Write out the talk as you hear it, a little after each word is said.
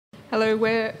Hello,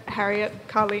 we're Harriet,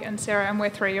 Carly and Sarah, and we're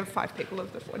 3 of 5 people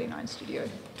of the Fortynine Studio.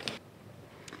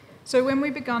 So when we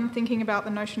began thinking about the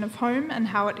notion of home and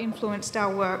how it influenced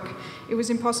our work, it was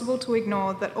impossible to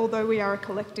ignore that although we are a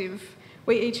collective,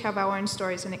 we each have our own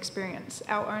stories and experience,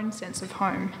 our own sense of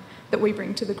home that we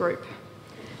bring to the group.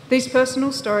 These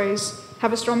personal stories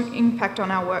have a strong impact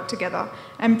on our work together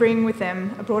and bring with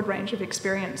them a broad range of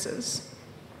experiences.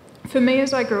 For me,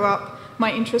 as I grew up,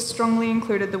 my interests strongly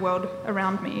included the world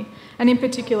around me, and in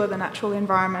particular the natural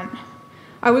environment.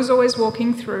 I was always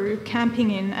walking through,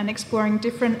 camping in, and exploring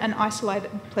different and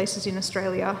isolated places in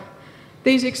Australia.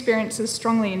 These experiences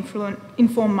strongly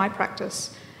inform my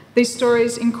practice. These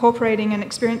stories, incorporating and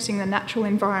experiencing the natural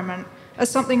environment, are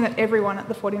something that everyone at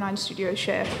the Fortynine Studio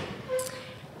share.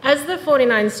 As the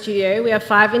Fortynine Studio, we are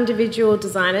 5 individual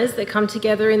designers that come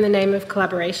together in the name of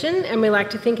collaboration, and we like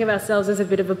to think of ourselves as a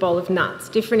bit of a bowl of nuts,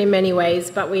 different in many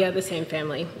ways, but we are the same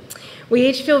family. We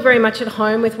each feel very much at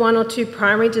home with 1 or 2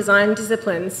 primary design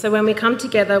disciplines, so when we come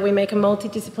together, we make a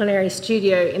multidisciplinary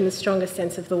studio in the strongest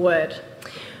sense of the word.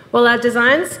 While our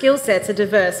design skill sets are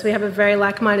diverse, we have a very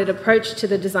like-minded approach to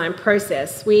the design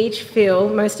process. We each feel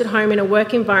most at home in a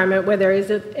work environment where there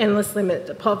is an endless limit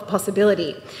of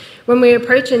possibility. When we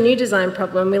approach a new design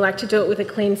problem, we like to do it with a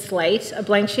clean slate, a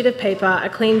blank sheet of paper, a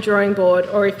clean drawing board,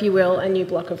 or if you will, a new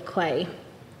block of clay.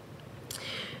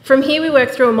 From here, we work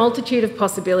through a multitude of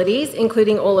possibilities,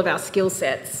 including all of our skill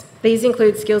sets. These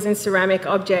include skills in ceramic,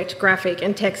 object, graphic,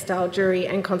 and textile, jewellery,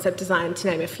 and concept design, to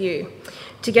name a few.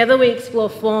 Together, we explore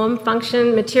form,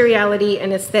 function, materiality,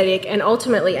 and aesthetic, and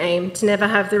ultimately aim to never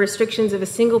have the restrictions of a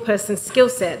single person's skill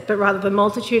set, but rather the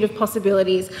multitude of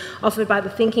possibilities offered by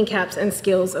the thinking caps and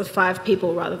skills of 5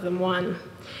 people rather than 1.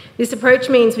 This approach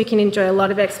means we can enjoy a lot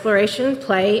of exploration,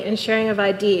 play, and sharing of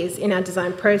ideas in our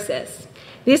design process.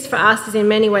 This, for us, is in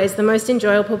many ways the most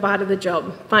enjoyable part of the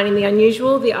job, finding the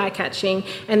unusual, the eye-catching,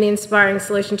 and the inspiring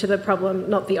solution to the problem,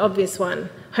 not the obvious one.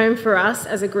 Home for us,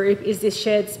 as a group, is this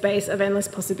shared space of endless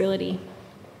possibility.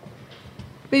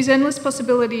 These endless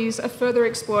possibilities are further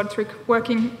explored through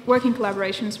working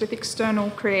collaborations with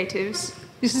external creatives.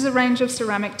 This is a range of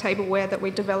ceramic tableware that we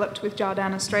developed with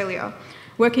Jardin Australia,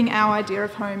 working our idea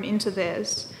of home into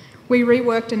theirs. We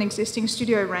reworked an existing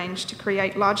studio range to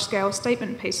create large-scale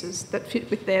statement pieces that fit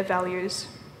with their values.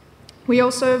 We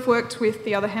also have worked with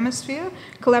The Other Hemisphere,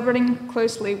 collaborating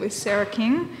closely with Sarah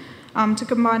King to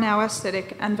combine our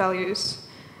aesthetic and values.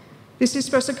 This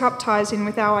espresso cup ties in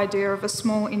with our idea of a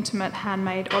small, intimate,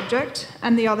 handmade object,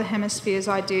 and The Other Hemisphere's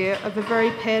idea of a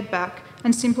very pared-back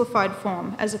and simplified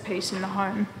form as a piece in the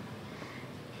home.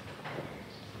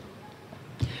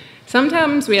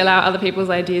 Sometimes we allow other people's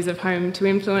ideas of home to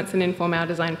influence and inform our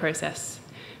design process.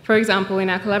 For example, in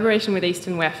our collaboration with East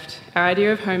and Weft, our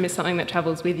idea of home is something that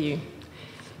travels with you.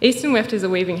 East and Weft is a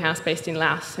weaving house based in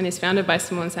Laos and is founded by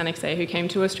Simone Sanixé, who came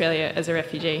to Australia as a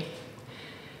refugee.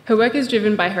 Her work is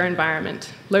driven by her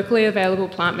environment. Locally available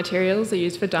plant materials are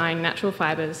used for dyeing natural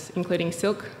fibres, including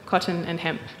silk, cotton, and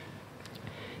hemp.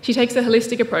 She takes a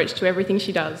holistic approach to everything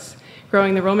she does,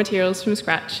 growing the raw materials from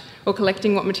scratch, or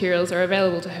collecting what materials are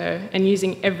available to her and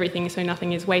using everything so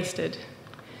nothing is wasted.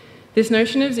 This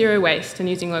notion of zero waste and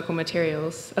using local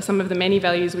materials are some of the many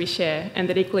values we share and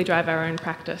that equally drive our own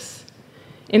practice.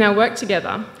 In our work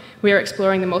together, we are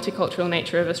exploring the multicultural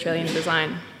nature of Australian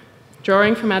design,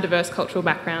 drawing from our diverse cultural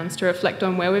backgrounds to reflect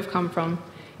on where we've come from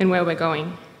and where we're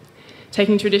going.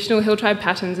 Taking traditional hill tribe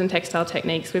patterns and textile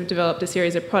techniques, we've developed a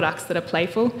series of products that are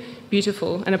playful,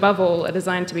 beautiful, and above all, are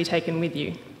designed to be taken with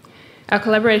you. Our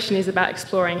collaboration is about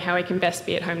exploring how we can best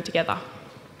be at home together.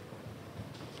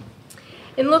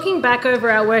 In looking back over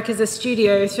our work as a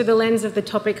studio through the lens of the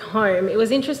topic home, it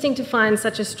was interesting to find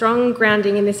such a strong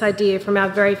grounding in this idea from our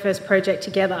very first project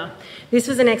together. This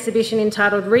was an exhibition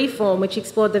entitled Reform, which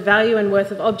explored the value and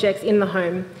worth of objects in the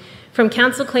home. From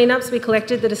council cleanups, we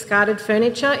collected the discarded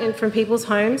furniture from people's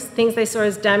homes, things they saw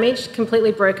as damaged,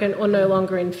 completely broken, or no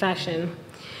longer in fashion.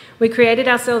 We created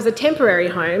ourselves a temporary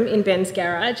home in Ben's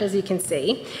garage, as you can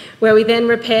see, where we then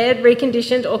repaired,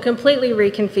 reconditioned, or completely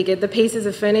reconfigured the pieces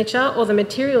of furniture or the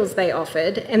materials they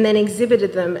offered, and then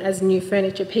exhibited them as new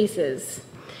furniture pieces.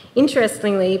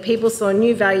 Interestingly, people saw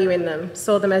new value in them,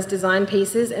 saw them as design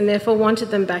pieces, and therefore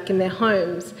wanted them back in their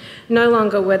homes. No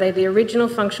longer were they the original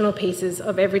functional pieces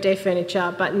of everyday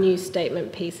furniture, but new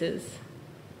statement pieces.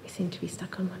 We seem to be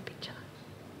stuck on one picture.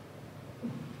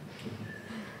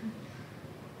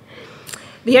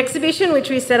 The exhibition, which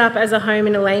we set up as a home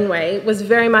in a laneway, was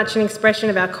very much an expression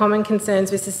of our common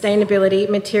concerns with sustainability,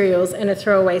 materials, and a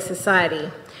throwaway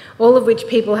society, all of which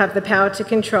people have the power to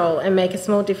control and make a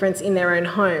small difference in their own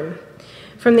home.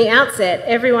 From the outset,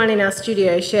 everyone in our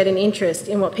studio shared an interest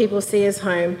in what people see as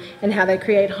home and how they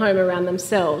create home around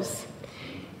themselves.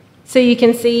 So you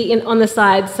can see on the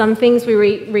side some things we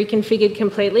reconfigured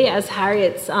completely, as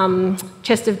Harriet's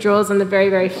chest of drawers on the very,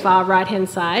 very far right-hand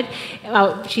side.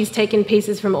 She's taken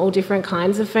pieces from all different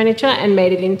kinds of furniture and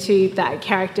made it into that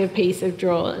character piece of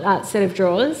set of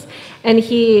drawers. And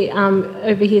here,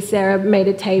 over here, Sarah made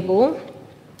a table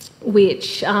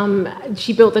which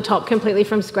she built the top completely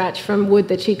from scratch from wood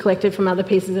that she collected from other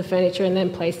pieces of furniture and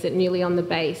then placed it newly on the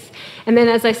base. And then,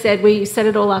 as I said, we set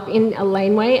it all up in a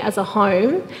laneway as a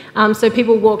home, so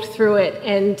people walked through it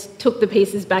and took the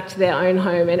pieces back to their own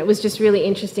home, and it was just really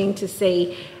interesting to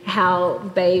see how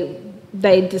they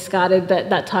discarded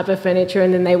that type of furniture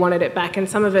and then they wanted it back, and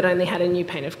some of it only had a new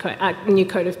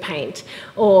coat of paint,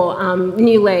 or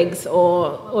new legs,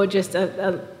 or just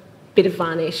a bit of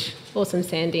varnish or some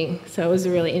sanding. So it was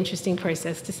a really interesting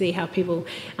process to see how people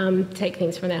take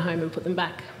things from their home and put them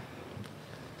back.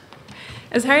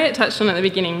 As Harriet touched on at the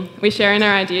beginning, we share in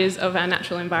our ideas of our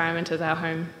natural environment as our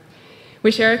home.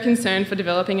 We share a concern for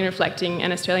developing and reflecting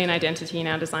an Australian identity in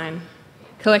our design.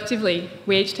 Collectively,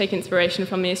 we each take inspiration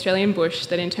from the Australian bush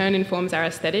that in turn informs our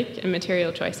aesthetic and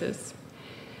material choices.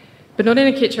 But not in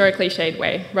a kitsch or a cliched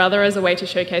way, rather as a way to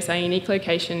showcase our unique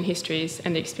location, histories,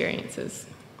 and experiences.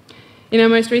 In our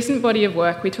most recent body of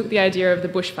work, we took the idea of the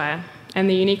bushfire and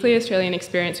the uniquely Australian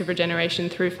experience of regeneration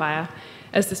through fire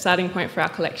as the starting point for our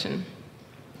collection.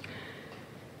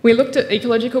 We looked at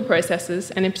ecological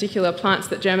processes, and in particular plants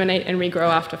that germinate and regrow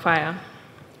after fire.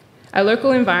 Our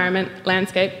local environment,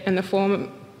 landscape, and our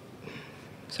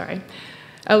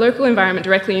local environment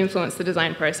directly influenced the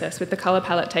design process, with the colour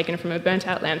palette taken from a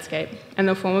burnt-out landscape and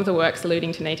the form of the works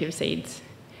alluding to native seeds.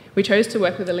 We chose to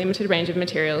work with a limited range of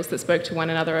materials that spoke to one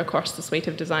another across the suite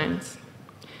of designs.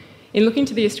 In looking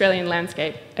to the Australian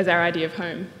landscape as our idea of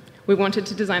home, we wanted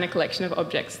to design a collection of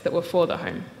objects that were for the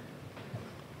home.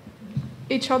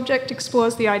 Each object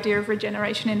explores the idea of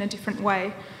regeneration in a different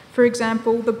way. For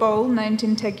example, the bowl, named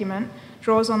Integument,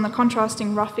 draws on the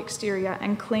contrasting rough exterior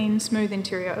and clean, smooth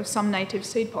interior of some native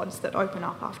seed pods that open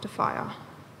up after fire.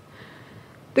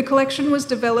 The collection was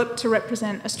developed to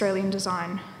represent Australian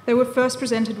design. They were first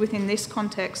presented within this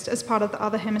context as part of the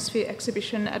Other Hemisphere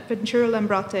exhibition at Ventura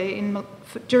Lambrate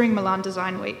during Milan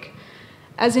Design Week.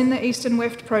 As in the East and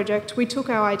West project, we took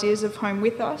our ideas of home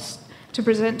with us to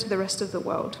present to the rest of the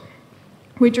world.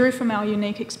 We drew from our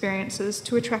unique experiences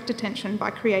to attract attention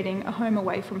by creating a home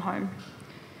away from home.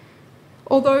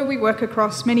 Although we work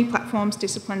across many platforms,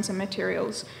 disciplines and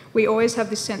materials, we always have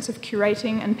this sense of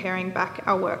curating and paring back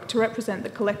our work to represent the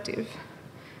collective.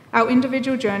 Our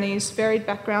individual journeys, varied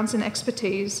backgrounds and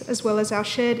expertise, as well as our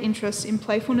shared interests in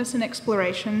playfulness and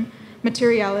exploration,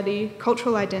 materiality,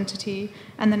 cultural identity,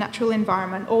 and the natural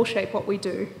environment all shape what we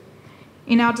do.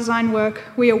 In our design work,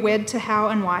 we are wed to how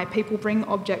and why people bring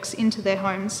objects into their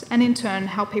homes, and in turn,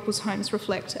 how people's homes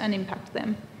reflect and impact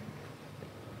them.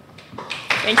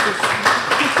 Thank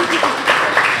you.